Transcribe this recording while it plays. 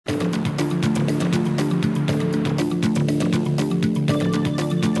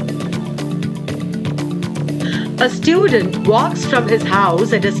A student walks from his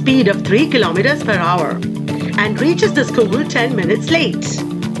house at a speed of 3 kilometers per hour and reaches the school 10 minutes late.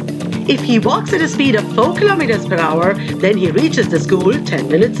 If he walks at a speed of 4 kilometers per hour, then he reaches the school 10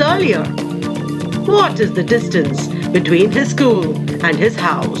 minutes earlier. What is the distance between his school and his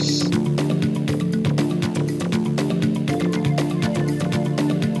house?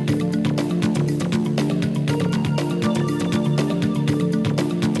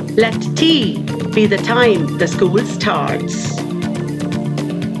 Let T be the time the school starts.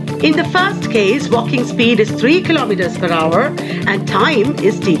 In the first case, walking speed is 3 kilometers per hour and time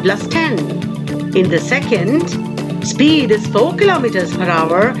is t plus 10. In the second, speed is 4 kilometers per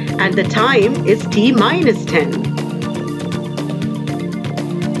hour and the time is t minus 10.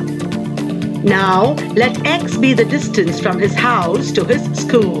 Now, let x be the distance from his house to his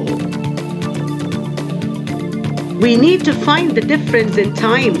school. We need to find the difference in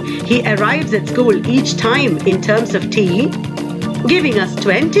time he arrives at school each time in terms of t, giving us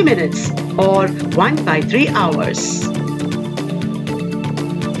 20 minutes or 1/3 hours.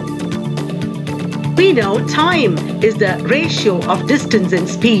 We know time is the ratio of distance and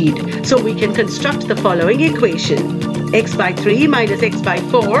speed, so we can construct the following equation. x/3 minus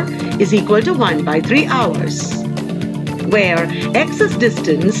x/4 is equal to 1/3 hours, where x is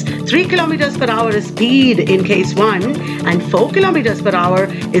distance, 3 kilometers per hour is speed in case 1 and 4 kilometers per hour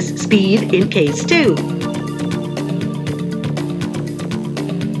is speed in case 2.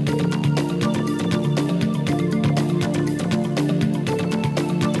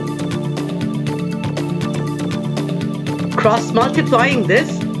 Cross multiplying this,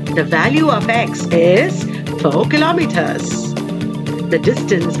 the value of x is 4 kilometers. The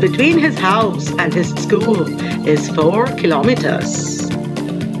distance between his house and his school is 4 kilometers.